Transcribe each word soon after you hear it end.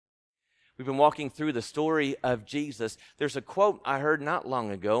We've been walking through the story of Jesus. There's a quote I heard not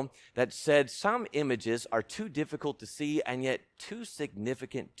long ago that said, "Some images are too difficult to see and yet too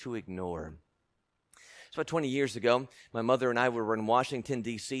significant to ignore." It's about 20 years ago. My mother and I were in Washington,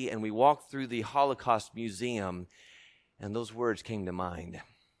 D.C., and we walked through the Holocaust Museum, and those words came to mind.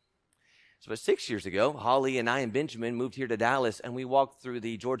 So about 6 years ago, Holly and I and Benjamin moved here to Dallas, and we walked through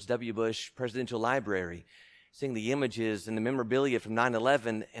the George W. Bush Presidential Library, seeing the images and the memorabilia from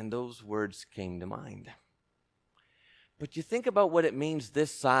 9/11, and those words came to mind. But you think about what it means this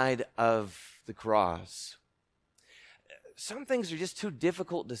side of the cross. Some things are just too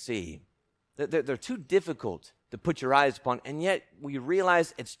difficult to see. They're too difficult to put your eyes upon, and yet we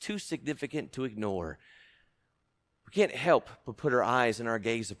realize it's too significant to ignore. We can't help but put our eyes and our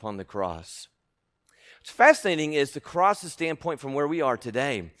gaze upon the cross. What's fascinating is the cross's standpoint from where we are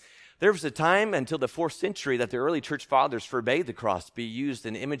today. There was a time until the 4th century that the early church fathers forbade the cross to be used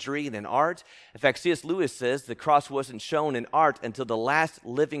in imagery and in art. In fact, C.S. Lewis says the cross wasn't shown in art until the last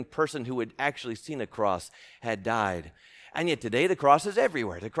living person who had actually seen a cross had died. And yet today the cross is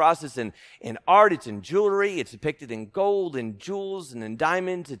everywhere. The cross is in art, it's in jewelry, it's depicted in gold and jewels and in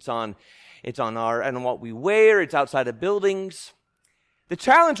diamonds, it's on what we wear, it's outside of buildings. The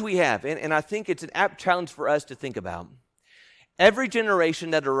challenge we have, and I think it's an apt challenge for us to think about, every generation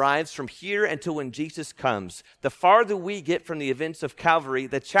that arrives from here until when Jesus comes, the farther we get from the events of Calvary,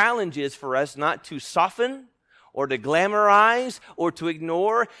 the challenge is for us not to soften or to glamorize or to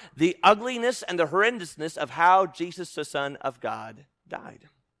ignore the ugliness and the horrendousness of how Jesus, the Son of God, died.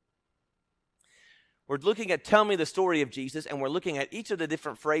 We're looking at Tell Me the Story of Jesus, and we're looking at each of the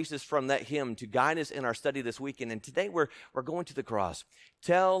different phrases from that hymn to guide us in our study this weekend. And today we're going to the cross.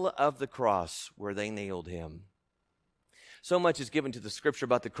 Tell of the cross where they nailed him. So much is given to the scripture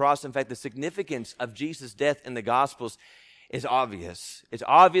about the cross. In fact, the significance of Jesus' death in the Gospels is obvious. It's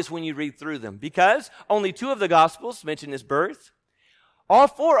obvious when you read through them because only 2 of the Gospels mention his birth. All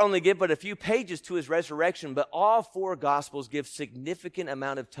 4 only give but a few pages to his resurrection, but all 4 Gospels give significant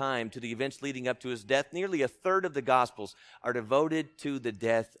amount of time to the events leading up to his death. Nearly a third of the Gospels are devoted to the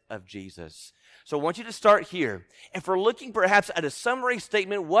death of Jesus. So I want you to start here. If we're looking perhaps at a summary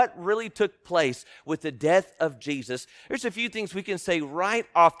statement, what really took place with the death of Jesus, there's a few things we can say right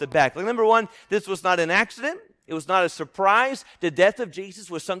off the bat. Like, number 1, this was not an accident. It was not a surprise. The death of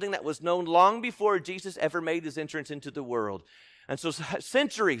Jesus was something that was known long before Jesus ever made his entrance into the world. And so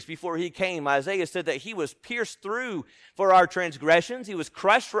centuries before he came, Isaiah said that he was pierced through for our transgressions. He was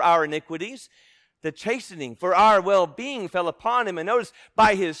crushed for our iniquities. The chastening for our well-being fell upon him. And notice,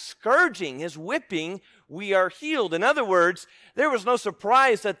 by his scourging, his whipping, we are healed. In other words, there was no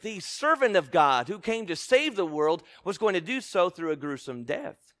surprise that the servant of God who came to save the world was going to do so through a gruesome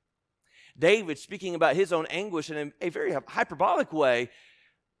death. David, speaking about his own anguish in a very hyperbolic way,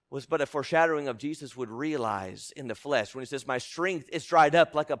 was but a foreshadowing of Jesus would realize in the flesh when he says, "My strength is dried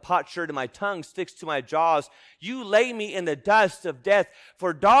up like a potsherd and my tongue sticks to my jaws. You lay me in the dust of death,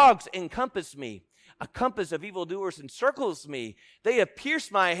 for dogs encompass me. A compass of evildoers encircles me. They have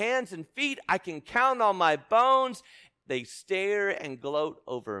pierced my hands and feet. I can count on my bones. They stare and gloat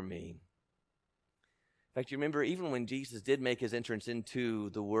over me." In fact, you remember even when Jesus did make his entrance into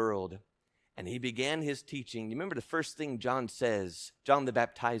the world and he began his teaching, you remember the first thing John says, John the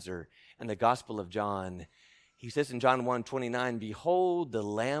Baptizer in the Gospel of John. He says in John 1:29, "Behold the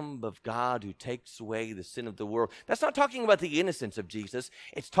Lamb of God who takes away the sin of the world." That's not talking about the innocence of Jesus.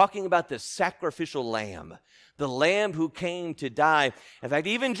 It's talking about the sacrificial lamb, the lamb who came to die. In fact,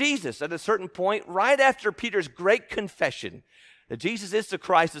 even Jesus, at a certain point, right after Peter's great confession that Jesus is the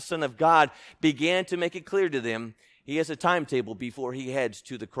Christ, the Son of God, began to make it clear to them he has a timetable before he heads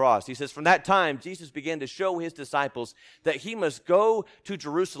to the cross. He says, from that time, Jesus began to show his disciples that he must go to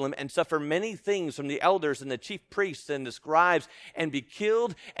Jerusalem and suffer many things from the elders and the chief priests and the scribes and be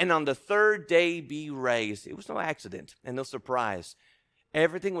killed and on the 3rd day be raised. It was no accident and no surprise.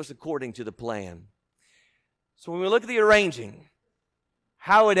 Everything was according to the plan. So when we look at the arranging,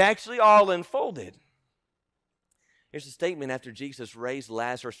 how it actually all unfolded, here's a statement after Jesus raised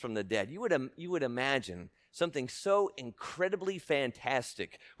Lazarus from the dead. You would imagine something so incredibly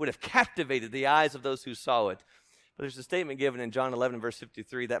fantastic would have captivated the eyes of those who saw it. But there's a statement given in John 11, verse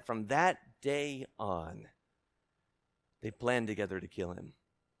 53, that from that day on, they planned together to kill him.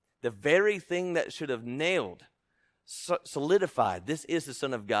 The very thing that should have nailed, solidified, this is the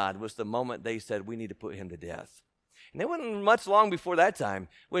Son of God, was the moment they said, we need to put him to death. And it wasn't much long before that time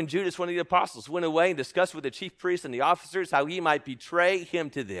when Judas, one of the apostles, went away and discussed with the chief priests and the officers how he might betray him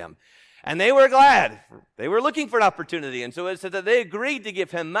to them. And they were glad. They were looking for an opportunity. And so it said that they agreed to give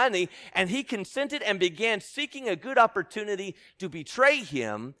him money, and he consented and began seeking a good opportunity to betray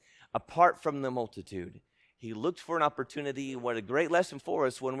him apart from the multitude. He looked for an opportunity. What a great lesson for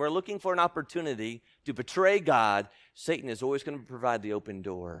us. When we're looking for an opportunity to betray God, Satan is always going to provide the open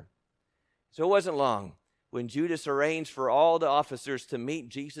door. So it wasn't long when Judas arranged for all the officers to meet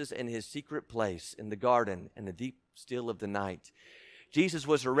Jesus in his secret place in the garden in the deep still of the night. Jesus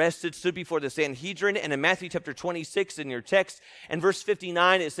was arrested, stood before the Sanhedrin, and in Matthew chapter 26 in your text, and verse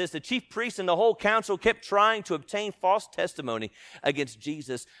 59, it says, the chief priests and the whole council kept trying to obtain false testimony against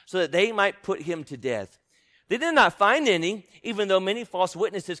Jesus so that they might put him to death. They did not find any, even though many false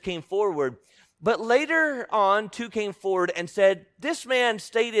witnesses came forward. But later on, two came forward and said, this man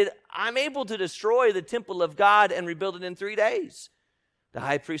stated, I'm able to destroy the temple of God and rebuild it in 3 days. The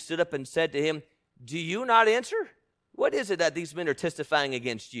high priest stood up and said to him, do you not answer? What is it that these men are testifying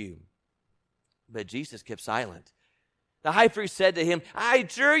against you? But Jesus kept silent. The high priest said to him, I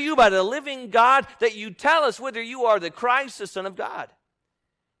adjure you by the living God that you tell us whether you are the Christ, the Son of God.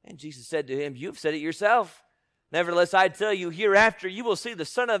 And Jesus said to him, you've said it yourself. Nevertheless, I tell you, hereafter you will see the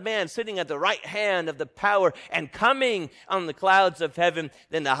Son of Man sitting at the right hand of the power and coming on the clouds of heaven.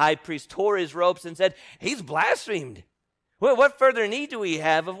 Then the high priest tore his robes and said, he's blasphemed. Well, what further need do we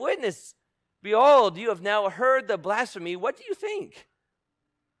have of witness? Behold, you have now heard the blasphemy. What do you think?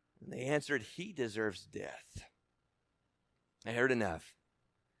 And they answered, he deserves death. I heard enough.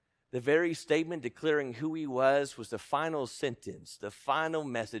 The very statement declaring who he was the final sentence, the final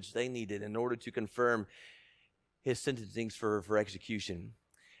message they needed in order to confirm his sentencing for execution.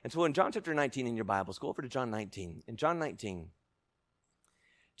 And so in John chapter 19 in your Bibles, go over to John 19. In John 19,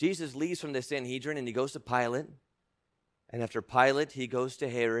 Jesus leaves from the Sanhedrin and he goes to Pilate. And after Pilate, he goes to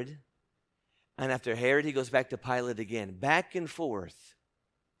Herod. And after Herod, he goes back to Pilate again. Back and forth,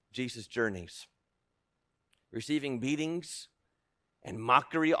 Jesus journeys, receiving beatings and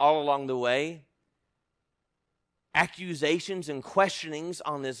mockery all along the way, accusations and questionings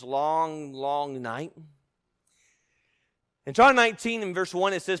on this long, long night. In John 19, in verse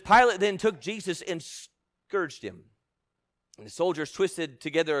 1, it says, Pilate then took Jesus and scourged him. And the soldiers twisted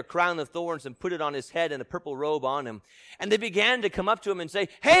together a crown of thorns and put it on his head and a purple robe on him. And they began to come up to him and say,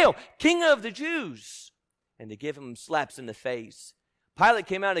 Hail, King of the Jews! And to give him slaps in the face. Pilate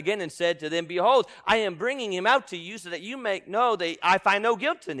came out again and said to them, Behold, I am bringing him out to you so that you may know that I find no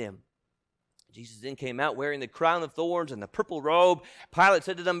guilt in him. Jesus then came out wearing the crown of thorns and the purple robe. Pilate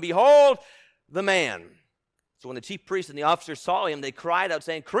said to them, Behold the man. So when the chief priests and the officers saw him, they cried out,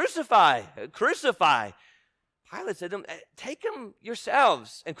 saying, Crucify! Crucify! Pilate said to them, Take him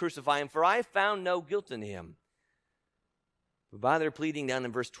yourselves and crucify him, for I found no guilt in him. But by their pleading down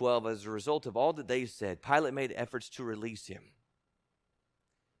in verse 12, as a result of all that they said, Pilate made efforts to release him.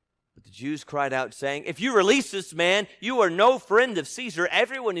 But the Jews cried out, saying, If you release this man, you are no friend of Caesar.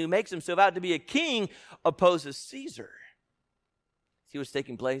 Everyone who makes himself out to be a king opposes Caesar. See what's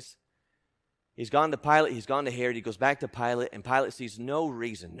taking place? He's gone to Pilate, he's gone to Herod, he goes back to Pilate, and Pilate sees no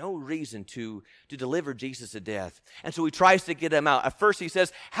reason to deliver Jesus to death. And so he tries to get him out. At first he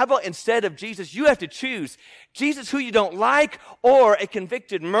says, how about instead of Jesus, you have to choose Jesus who you don't like or a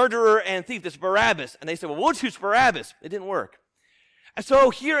convicted murderer and thief, that's Barabbas. And they said, well, we'll choose Barabbas. It didn't work. And so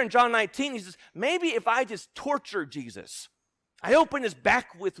here in John 19, he says, maybe if I just torture Jesus, I open his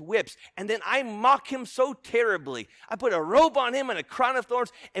back with whips, and then I mock him so terribly. I put a robe on him and a crown of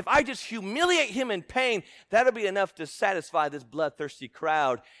thorns. If I just humiliate him in pain, that'll be enough to satisfy this bloodthirsty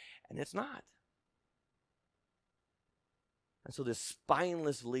crowd. And it's not. And so this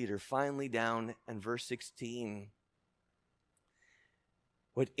spineless leader, finally down in verse 16,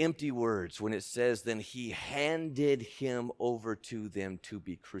 what empty words when it says, then he handed him over to them to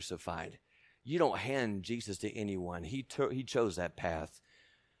be crucified. You don't hand Jesus to anyone. He chose that path.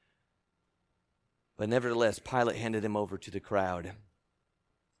 But nevertheless, Pilate handed him over to the crowd. And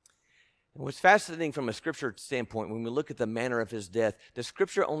what's fascinating from a scripture standpoint, when we look at the manner of his death, the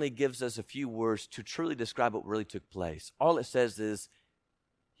scripture only gives us a few words to truly describe what really took place. All it says is,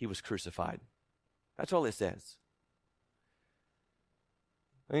 he was crucified. That's all it says.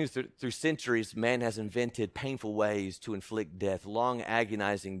 I think through centuries, man has invented painful ways to inflict death, long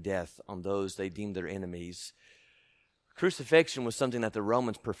agonizing death on those they deemed their enemies. Crucifixion was something that the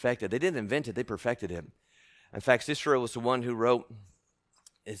Romans perfected. They didn't invent it, they perfected it. In fact, Cicero was the one who wrote,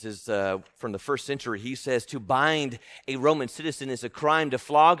 this is from the first century, he says, to bind a Roman citizen is a crime, to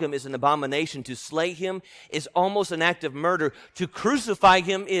flog him is an abomination, to slay him is almost an act of murder, to crucify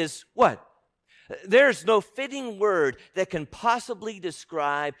him is what? There's no fitting word that can possibly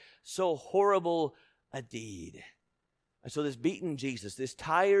describe so horrible a deed. And so this beaten Jesus, this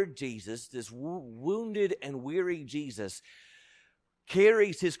tired Jesus, this wounded and weary Jesus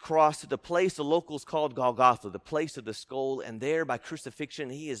carries his cross to the place the locals called Golgotha, the place of the skull, and there by crucifixion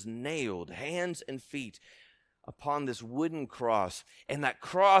he is nailed, hands and feet, upon this wooden cross. And that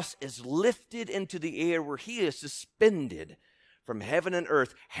cross is lifted into the air where he is suspended from heaven and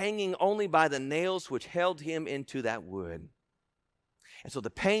earth, hanging only by the nails which held him into that wood. And so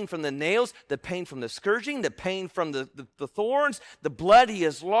the pain from the nails, the pain from the scourging, the pain from the thorns, the blood he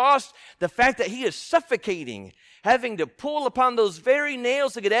has lost, the fact that he is suffocating, having to pull upon those very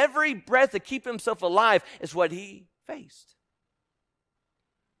nails to get every breath to keep himself alive is what he faced.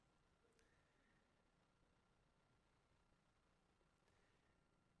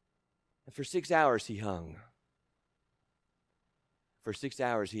 And for 6 hours he hung. For 6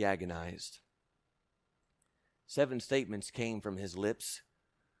 hours he agonized. 7 statements came from his lips.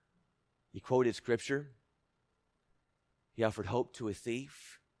 He quoted Scripture. He offered hope to a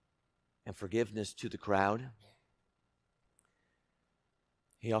thief and forgiveness to the crowd.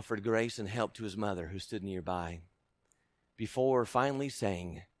 He offered grace and help to his mother who stood nearby before finally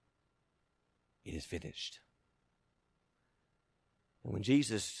saying, "It is finished." And when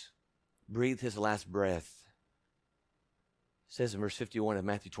Jesus breathed his last breath, it says in verse 51 of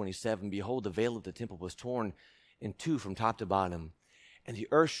Matthew 27, "Behold, the veil of the temple was torn in two from top to bottom, and the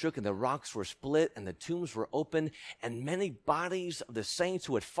earth shook, and the rocks were split, and the tombs were opened, and many bodies of the saints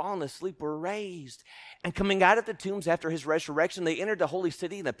who had fallen asleep were raised. And coming out of the tombs after his resurrection, they entered the holy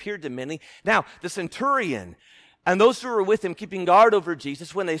city and appeared to many." Now, the centurion and those who were with him keeping guard over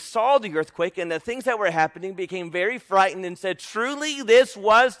Jesus, when they saw the earthquake and the things that were happening, became very frightened and said, "Truly, this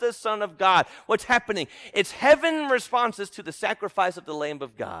was the Son of God." What's happening? It's heaven responses to the sacrifice of the Lamb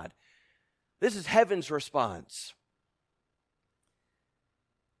of God. This is heaven's response.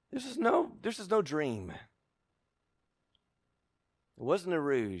 This is no dream. It wasn't a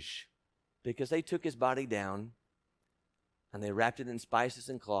rouge, because they took his body down and they wrapped it in spices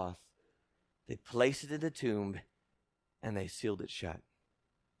and cloth. They placed it in a tomb and they sealed it shut.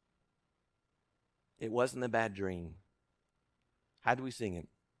 It wasn't a bad dream. How do we sing it?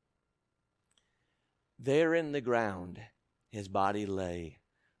 There in the ground his body lay,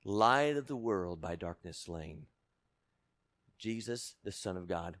 light of the world by darkness slain. Jesus, the Son of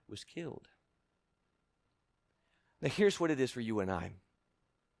God, was killed. Now here's what it is for you and I.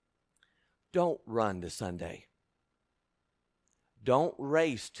 Don't run to Sunday. Don't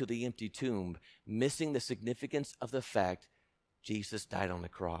race to the empty tomb, missing the significance of the fact Jesus died on the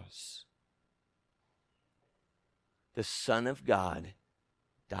cross. The Son of God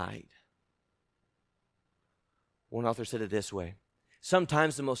died. One author said it this way: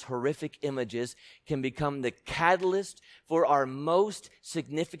 sometimes the most horrific images can become the catalyst for our most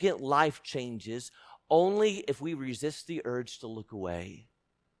significant life changes only if we resist the urge to look away.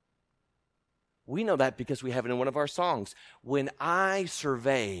 We know that because we have it in one of our songs. When I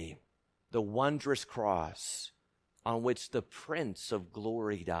survey the wondrous cross on which the Prince of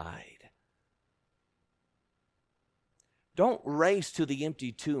Glory died. Don't race to the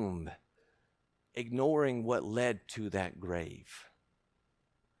empty tomb, ignoring what led to that grave.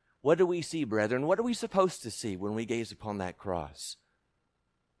 What do we see, brethren? What are we supposed to see when we gaze upon that cross?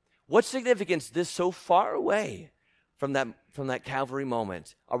 What significance this so far away from that Calvary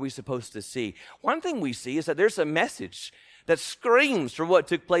moment are we supposed to see? One thing we see is that there's a message that screams for what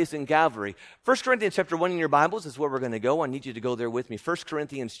took place in Calvary. 1 Corinthians chapter 1 in your Bibles is where we're going to go. I need you to go there with me. 1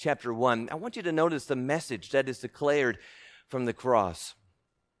 Corinthians chapter 1. I want you to notice the message that is declared from the cross.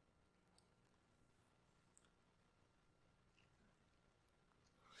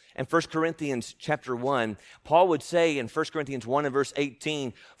 In 1 Corinthians chapter 1, Paul would say in 1 Corinthians 1 and verse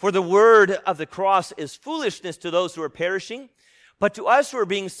 18, "For the word of the cross is foolishness to those who are perishing, but to us who are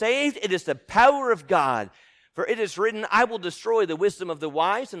being saved, it is the power of God. For it is written, I will destroy the wisdom of the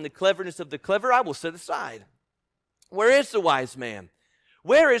wise, and the cleverness of the clever I will set aside. Where is the wise man?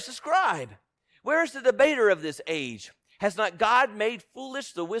 Where is the scribe? Where is the debater of this age? Has not God made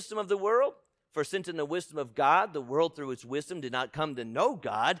foolish the wisdom of the world? For since in the wisdom of God, the world through its wisdom did not come to know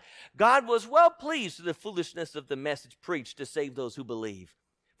God, God was well pleased with the foolishness of the message preached to save those who believe.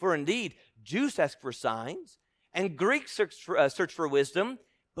 For indeed, Jews ask for signs, and Greeks search for wisdom,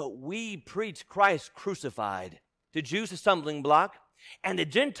 but we preach Christ crucified. To Jews a stumbling block, and to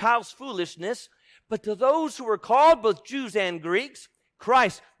Gentiles foolishness, but to those who are called, both Jews and Greeks,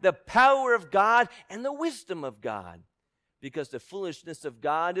 Christ, the power of God and the wisdom of God. Because the foolishness of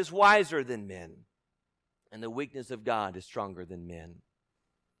God is wiser than men, and the weakness of God is stronger than men."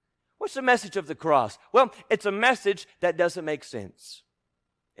 What's the message of the cross? Well, it's a message that doesn't make sense.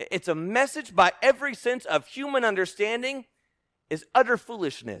 It's a message by every sense of human understanding is utter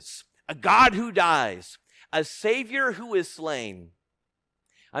foolishness. A God who dies, a Savior who is slain.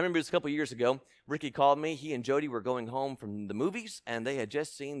 I remember this a couple years ago. Ricky called me. He and Jody were going home from the movies, and they had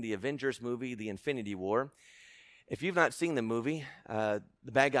just seen the Avengers movie, The Infinity War. If you've not seen the movie, the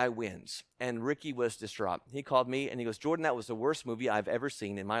bad guy wins, and Ricky was distraught. He called me, and he goes, Jordan, that was the worst movie I've ever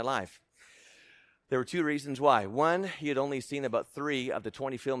seen in my life. There were two reasons why. One, he had only seen about 3 of the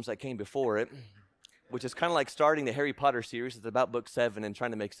 20 films that came before it, which is kind of like starting the Harry Potter series. It's about book 7 and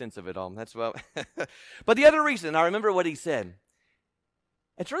trying to make sense of it all. That's about. But the other reason, I remember what he said.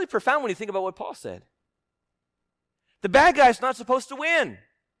 It's really profound when you think about what Paul said. The bad guy's not supposed to win.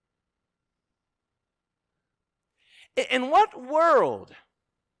 In what world,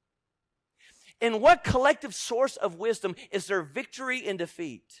 in what collective source of wisdom is there victory and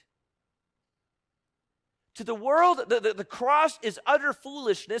defeat? To the world, the cross is utter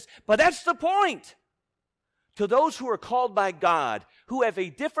foolishness, but that's the point. To those who are called by God, who have a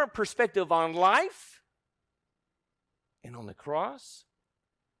different perspective on life and on the cross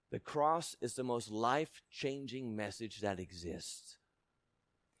is the most life-changing message that exists.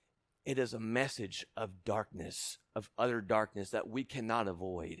 It is a message of darkness, of utter darkness that we cannot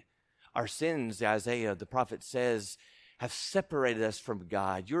avoid. Our sins, Isaiah, the prophet says, have separated us from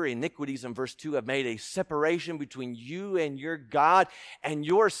God. Your iniquities, in verse 2, have made a separation between you and your God, and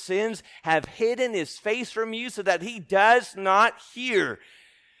your sins have hidden his face from you so that he does not hear.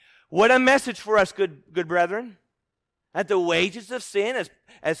 What a message for us, good brethren. That the wages of sin,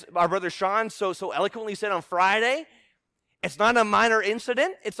 as our brother Sean so eloquently said on Friday, it's not a minor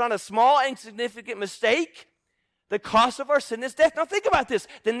incident. It's not a small, insignificant mistake. The cost of our sin is death. Now think about this.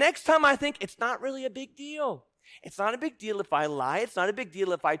 The next time I think it's not really a big deal. It's not a big deal if I lie. It's not a big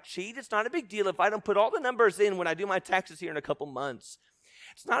deal if I cheat. It's not a big deal if I don't put all the numbers in when I do my taxes here in a couple months.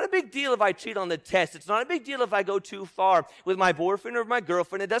 It's not a big deal if I cheat on the test. It's not a big deal if I go too far with my boyfriend or my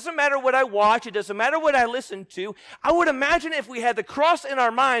girlfriend. It doesn't matter what I watch. It doesn't matter what I listen to. I would imagine if we had the cross in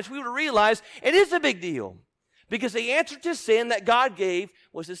our minds, we would realize it is a big deal. Because the answer to sin that God gave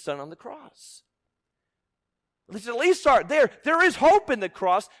was his son on the cross. Let's at least start there. There is hope in the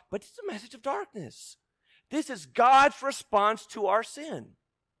cross, but it's a message of darkness. This is God's response to our sin.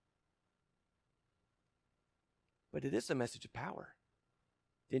 But it is a message of power.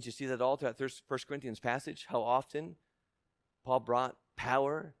 Didn't you see that all throughout 1 Corinthians passage? How often Paul brought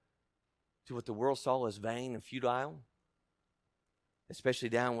power to what the world saw as vain and futile? Especially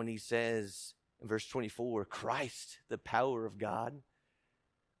down when he says in verse 24, Christ, the power of God,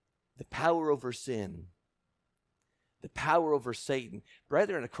 the power over sin, the power over Satan.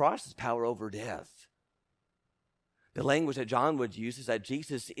 Brethren, the cross is power over death. The language that John would use is that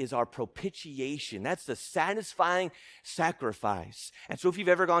Jesus is our propitiation. That's the satisfying sacrifice. And so if you've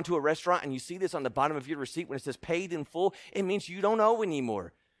ever gone to a restaurant and you see this on the bottom of your receipt when it says paid in full, it means you don't owe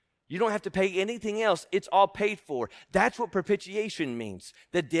anymore. You don't have to pay anything else. It's all paid for. That's what propitiation means.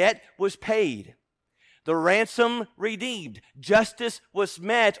 The debt was paid. The ransom redeemed. Justice was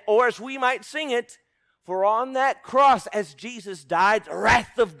met. Or as we might sing it, for on that cross as Jesus died, the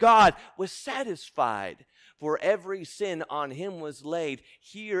wrath of God was satisfied. For every sin on him was laid.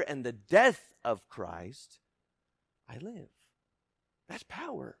 Here in the death of Christ, I live. That's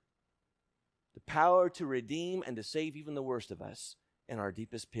power. The power to redeem and to save even the worst of us in our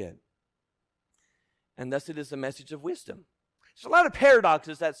deepest pit. And thus it is a message of wisdom. There's a lot of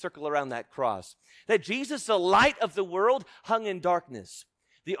paradoxes that circle around that cross. That Jesus, the light of the world, hung in darkness.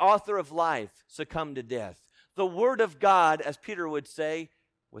 The author of life succumbed to death. The word of God, as Peter would say,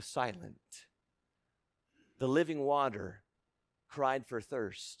 was silent. The living water cried for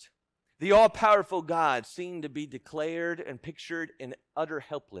thirst. The all-powerful God seemed to be declared and pictured in utter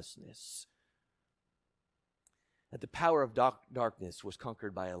helplessness. That the power of darkness was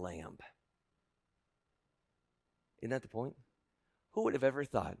conquered by a lamb. Isn't that the point? Who would have ever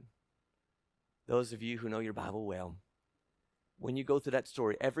thought? Those of you who know your Bible well, when you go through that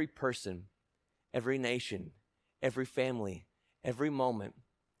story, every person, every nation, every family, every moment,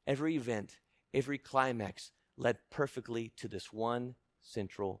 every event, every climax led perfectly to this one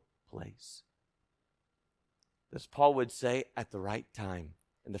central place. As Paul would say, at the right time,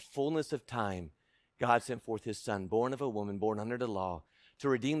 in the fullness of time, God sent forth his son, born of a woman, born under the law, to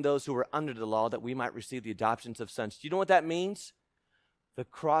redeem those who were under the law, that we might receive the adoptions of sons. Do you know what that means? The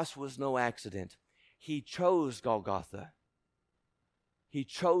cross was no accident. He chose Golgotha. He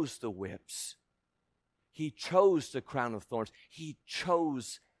chose the whips. He chose the crown of thorns. He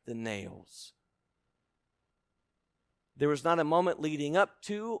chose the nails. There was not a moment leading up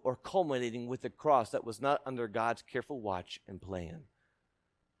to or culminating with the cross that was not under God's careful watch and plan.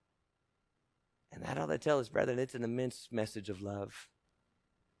 And that ought to tell us, brethren, it's an immense message of love.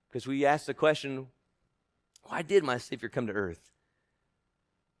 Because we ask the question, why did my Savior come to earth?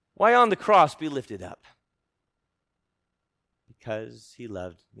 Why on the cross be lifted up? Because he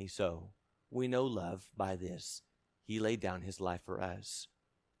loved me so. We know love by this. He laid down his life for us.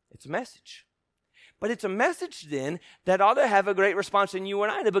 It's a message. But it's a message then that ought to have a great response in you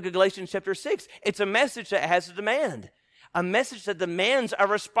and I in the book of Galatians chapter 6. It's a message that has a demand. A message that demands a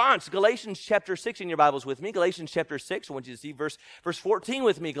response. Galatians chapter 6 in your Bibles with me. Galatians chapter 6. I want you to see verse 14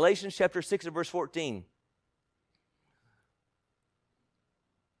 with me. Galatians chapter 6 and verse 14.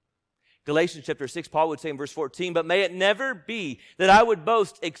 Galatians chapter 6, Paul would say in verse 14, but may it never be that I would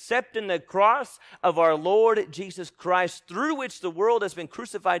boast except in the cross of our Lord Jesus Christ, through which the world has been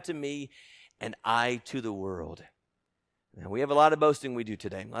crucified to me and I to the world. Now, we have a lot of boasting we do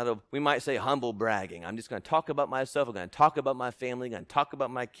today. We might say humble bragging. I'm just going to talk about myself. I'm going to talk about my family. I'm going to talk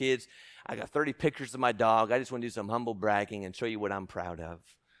about my kids. I got 30 pictures of my dog. I just want to do some humble bragging and show you what I'm proud of.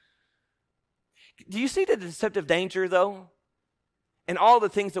 Do you see the deceptive danger, though? And all the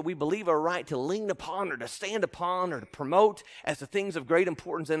things that we believe are right to lean upon or to stand upon or to promote as the things of great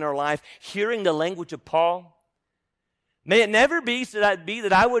importance in our life, hearing the language of Paul. May it never be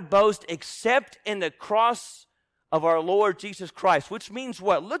that I would boast except in the cross of our Lord Jesus Christ, which means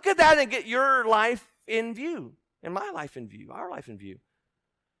what? Look at that and get your life in view, and my life in view, our life in view.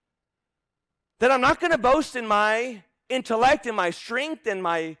 That I'm not going to boast in my intellect and my strength and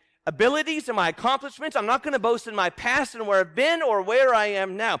my abilities and my accomplishments. I'm not going to boast in my past and where I've been or where I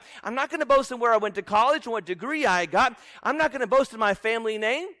am now. I'm not going to boast in where I went to college and what degree I got. I'm not going to boast in my family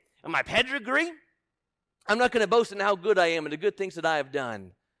name and my pedigree. I'm not going to boast in how good I am and the good things that I have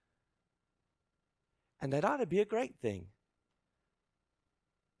done. And that ought to be a great thing.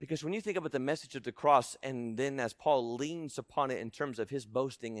 Because when you think about the message of the cross, and then as Paul leans upon it in terms of his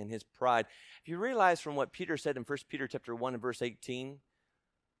boasting and his pride, if you realize from what Peter said in 1 Peter chapter 1 and verse 18,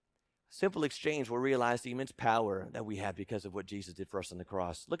 simple exchange will realize the immense power that we have because of what Jesus did for us on the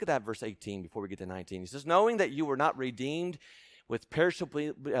cross. Look at that verse 18 before we get to 19. He says, knowing that you were not redeemed with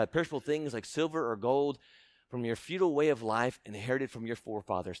perishable things like silver or gold from your futile way of life inherited from your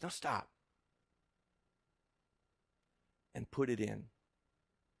forefathers. Now stop and put it in.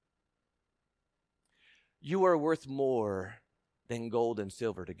 You are worth more than gold and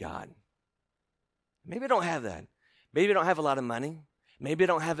silver to God. Maybe I don't have that. Maybe I don't have a lot of money. Maybe I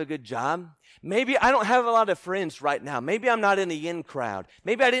don't have a good job. Maybe I don't have a lot of friends right now. Maybe I'm not in the in crowd.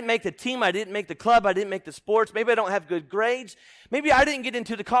 Maybe I didn't make the team. I didn't make the club. I didn't make the sports. Maybe I don't have good grades. Maybe I didn't get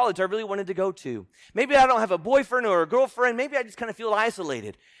into the college I really wanted to go to. Maybe I don't have a boyfriend or a girlfriend. Maybe I just kind of feel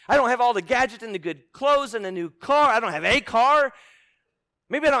isolated. I don't have all the gadgets and the good clothes and a new car. I don't have a car.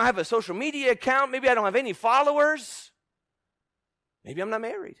 Maybe I don't have a social media account. Maybe I don't have any followers. Maybe I'm not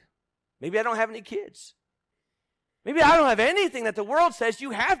married. Maybe I don't have any kids. Maybe I don't have anything that the world says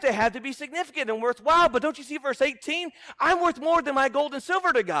you have to be significant and worthwhile. But don't you see verse 18? I'm worth more than my gold and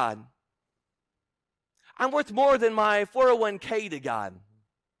silver to God. I'm worth more than my 401k to God.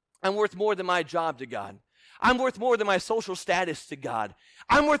 I'm worth more than my job to God. I'm worth more than my social status to God.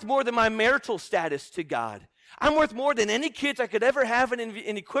 I'm worth more than my marital status to God. I'm worth more than any kids I could ever have and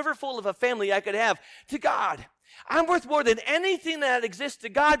any quiver full of a family I could have to God. I'm worth more than anything that exists to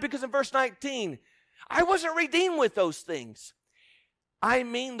God because in verse 19, I wasn't redeemed with those things. I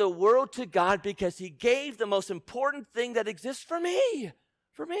mean the world to God because he gave the most important thing that exists for me,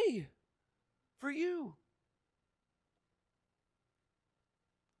 for you.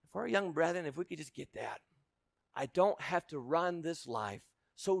 For our young brethren, if we could just get that. I don't have to run this life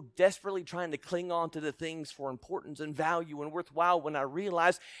so desperately trying to cling on to the things for importance and value and worthwhile when I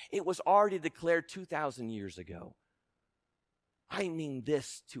realize it was already declared 2,000 years ago. I mean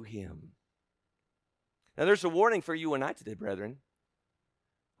this to him. Now, there's a warning for you and I today, brethren.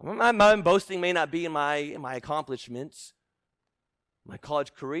 My boasting may not be in my accomplishments, my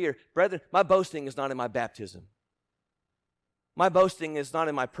college career. Brethren, my boasting is not in my baptism. My boasting is not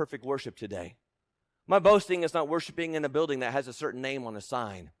in my perfect worship today. My boasting is not worshiping in a building that has a certain name on a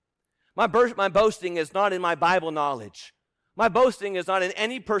sign. My boasting is not in my Bible knowledge. My boasting is not in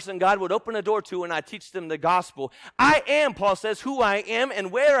any person God would open a door to and I teach them the gospel. I am, Paul says, who I am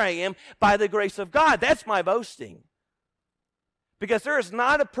and where I am by the grace of God. That's my boasting. Because there is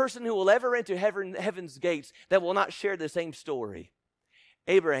not a person who will ever enter heaven's gates that will not share the same story.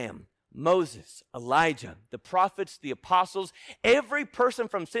 Abraham, Moses, Elijah, the prophets, the apostles, every person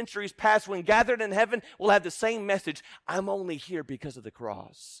from centuries past when gathered in heaven will have the same message. I'm only here because of the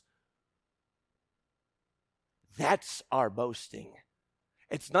cross. That's our boasting.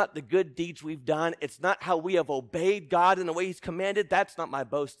 It's not the good deeds we've done. It's not how we have obeyed God in the way he's commanded. That's not my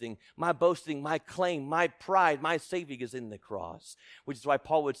boasting. My boasting, my claim, my pride, my saving is in the cross. Which is why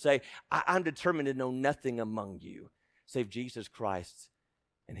Paul would say, I'm determined to know nothing among you save Jesus Christ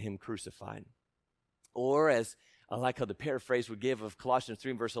and him crucified. Or as I like how the paraphrase would give of Colossians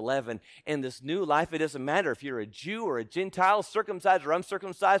 3 verse 11, in this new life, it doesn't matter if you're a Jew or a Gentile, circumcised or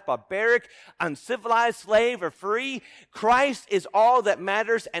uncircumcised, barbaric, uncivilized, slave or free. Christ is all that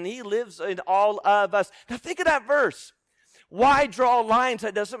matters, and he lives in all of us. Now think of that verse. Why draw lines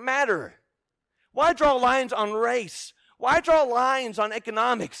that doesn't matter? Why draw lines on race? Why draw lines on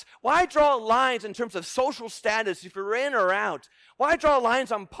economics? Why draw lines in terms of social status, if you're in or out? Why draw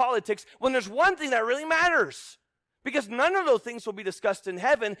lines on politics when there's one thing that really matters? Because none of those things will be discussed in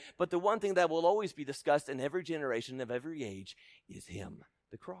heaven, but the one thing that will always be discussed in every generation of every age is him,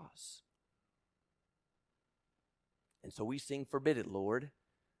 the cross. And so we sing, forbid it, Lord,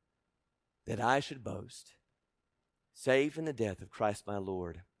 that I should boast, save in the death of Christ my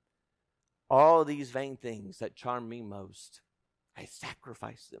Lord. All these vain things that charm me most, I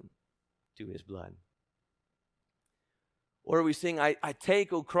sacrifice them to his blood. Or we sing, I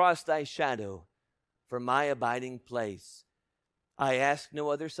take, O cross, thy shadow for my abiding place. I ask no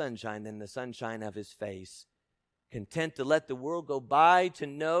other sunshine than the sunshine of his face. Content to let the world go by, to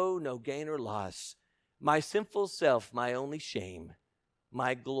know no gain or loss. My sinful self, my only shame,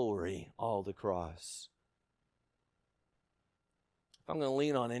 my glory, all the cross. If I'm going to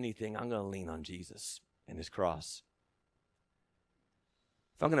lean on anything, I'm going to lean on Jesus and his cross.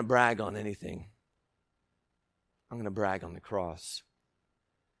 If I'm going to brag on anything, I'm going to brag on the cross.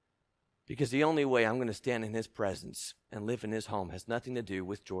 Because the only way I'm going to stand in his presence and live in his home has nothing to do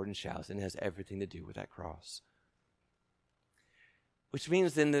with Jordan Shouse, and has everything to do with that cross. Which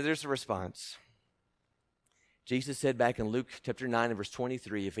means then that there's a response. Jesus said back in Luke chapter 9 and verse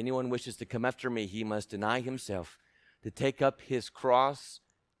 23, if anyone wishes to come after me, he must deny himself, to take up his cross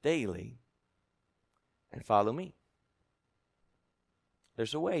daily and follow me.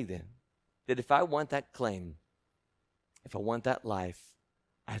 There's a way then that if I want that claim, if I want that life,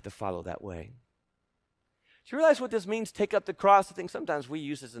 I have to follow that way. Do you realize what this means, take up the cross? I think sometimes we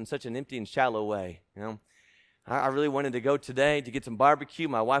use this in such an empty and shallow way. You know, I really wanted to go today to get some barbecue.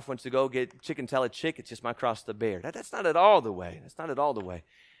 My wife wants to go get chicken salad chick. It's just my cross to bear. That's not at all the way. That's not at all the way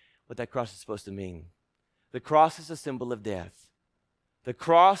what that cross is supposed to mean. The cross is a symbol of death. The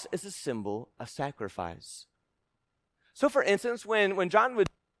cross is a symbol of sacrifice. So, for instance, when John would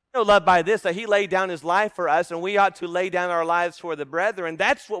love by this, that he laid down his life for us, and we ought to lay down our lives for the brethren.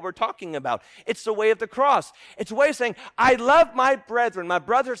 That's what we're talking about. It's the way of the cross. It's a way of saying, I love my brethren, my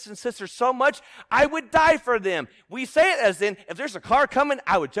brothers and sisters so much, I would die for them. We say it as in, if there's a car coming,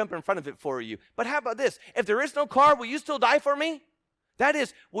 I would jump in front of it for you. But how about this? If there is no car, will you still die for me? That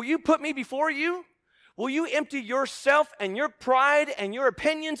is, will you put me before you? Will you empty yourself and your pride and your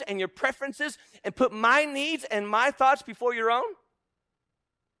opinions and your preferences and put my needs and my thoughts before your own?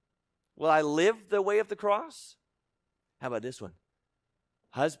 Will I live the way of the cross? How about this one?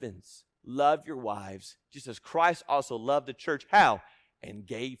 Husbands, love your wives, just as Christ also loved the church. How? And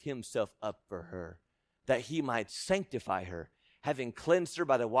gave himself up for her, that he might sanctify her, having cleansed her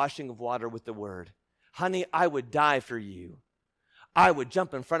by the washing of water with the word. Honey, I would die for you. I would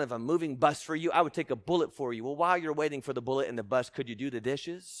jump in front of a moving bus for you. I would take a bullet for you. Well, while you're waiting for the bullet in the bus, could you do the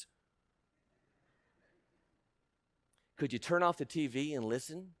dishes? Could you turn off the TV and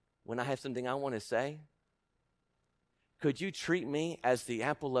listen when I have something I want to say? Could you treat me as the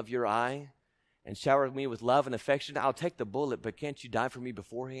apple of your eye and shower me with love and affection? I'll take the bullet, but can't you die for me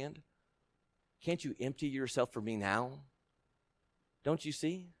beforehand? Can't you empty yourself for me now? Don't you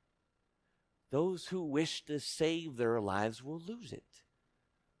see? Those who wish to save their lives will lose it.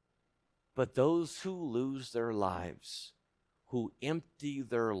 But those who lose their lives, who empty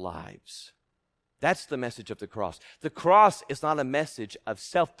their lives, that's the message of the cross. The cross is not a message of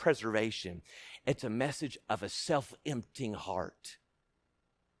self-preservation. It's a message of a self-emptying heart.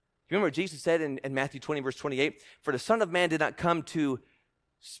 Remember what Jesus said in Matthew 20, verse 28? For the Son of Man did not come to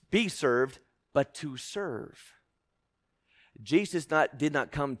be served, but to serve. Jesus did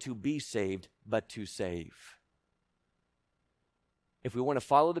not come to be saved, but to save. If we want to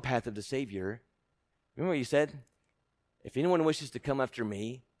follow the path of the Savior, remember what he said? If anyone wishes to come after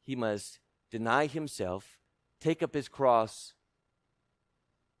me, he must deny himself, take up his cross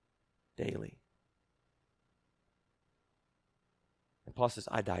daily. And Paul says,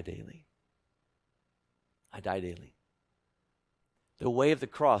 I die daily. I die daily. The way of the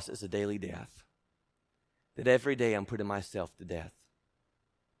cross is a daily death. That every day I'm putting myself to death.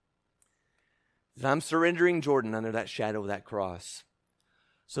 That I'm surrendering Jordan under that shadow of that cross.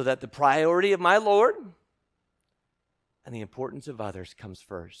 So that the priority of my Lord and the importance of others comes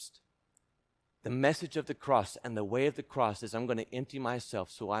first. The message of the cross and the way of the cross is I'm going to empty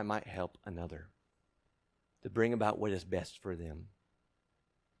myself so I might help another. To bring about what is best for them.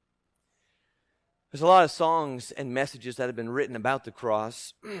 There's a lot of songs and messages that have been written about the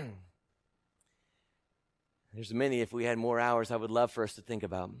cross. There's many, if we had more hours, I would love for us to think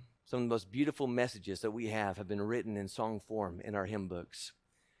about. Some of the most beautiful messages that we have been written in song form in our hymn books.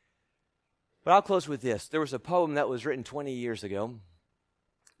 But I'll close with this. There was a poem that was written 20 years ago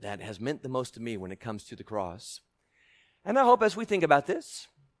that has meant the most to me when it comes to the cross. And I hope as we think about this,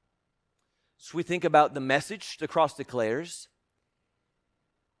 as we think about the message the cross declares,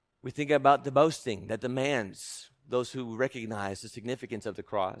 we think about the boasting that demands those who recognize the significance of the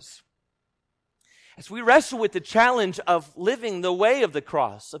cross. As we wrestle with the challenge of living the way of the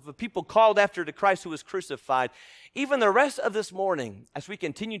cross, of the people called after the Christ who was crucified, even the rest of this morning, as we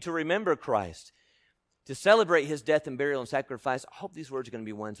continue to remember Christ, to celebrate his death and burial and sacrifice, I hope these words are going to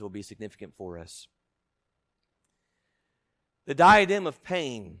be ones that will be significant for us. The diadem of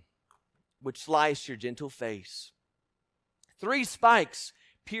pain which sliced your gentle face. 3 spikes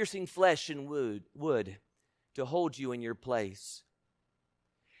piercing flesh and wood to hold you in your place.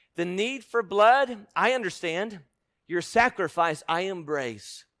 The need for blood, I understand. Your sacrifice, I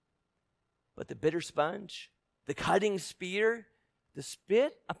embrace. But the bitter sponge, the cutting spear, the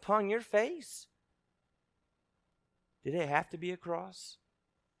spit upon your face, did it have to be a cross?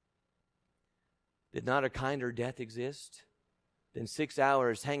 Did not a kinder death exist than 6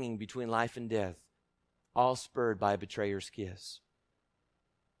 hours hanging between life and death, all spurred by a betrayer's kiss?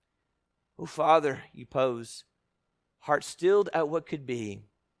 Oh, Father, you pose, heart stilled at what could be.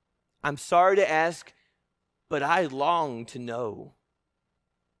 I'm sorry to ask, but I long to know.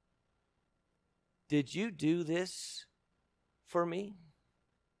 Did you do this for me?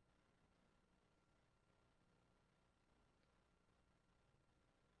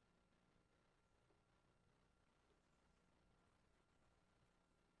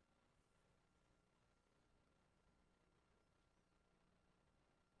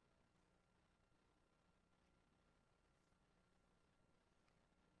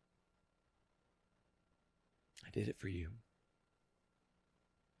 I did it for you.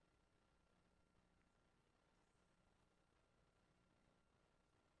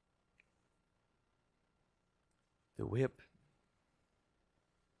 The whip,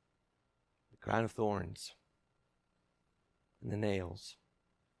 the crown of thorns, and the nails.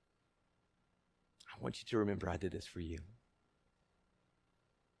 I want you to remember I did this for you.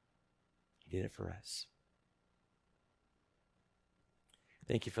 He did it for us.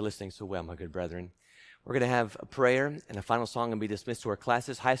 Thank you for listening so well, my good brethren. We're going to have a prayer and a final song and be dismissed to our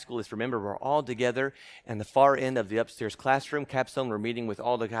classes. High school is, remember, we're all together in the far end of the upstairs classroom. Capstone, we're meeting with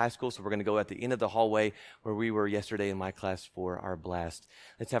all the high schools, so we're going to go at the end of the hallway where we were yesterday in my class for our blast.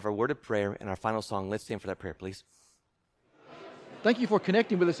 Let's have our word of prayer and our final song. Let's stand for that prayer, please. Thank you for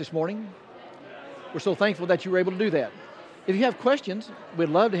connecting with us this morning. We're so thankful that you were able to do that. If you have questions, we'd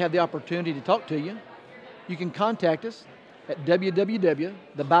love to have the opportunity to talk to you. You can contact us at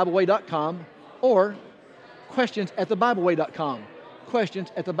www.thebibleway.com or questions@thebibleway.com.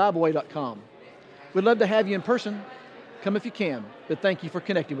 questions@thebibleway.com. We'd love to have you in person. Come if you can, but thank you for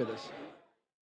connecting with us.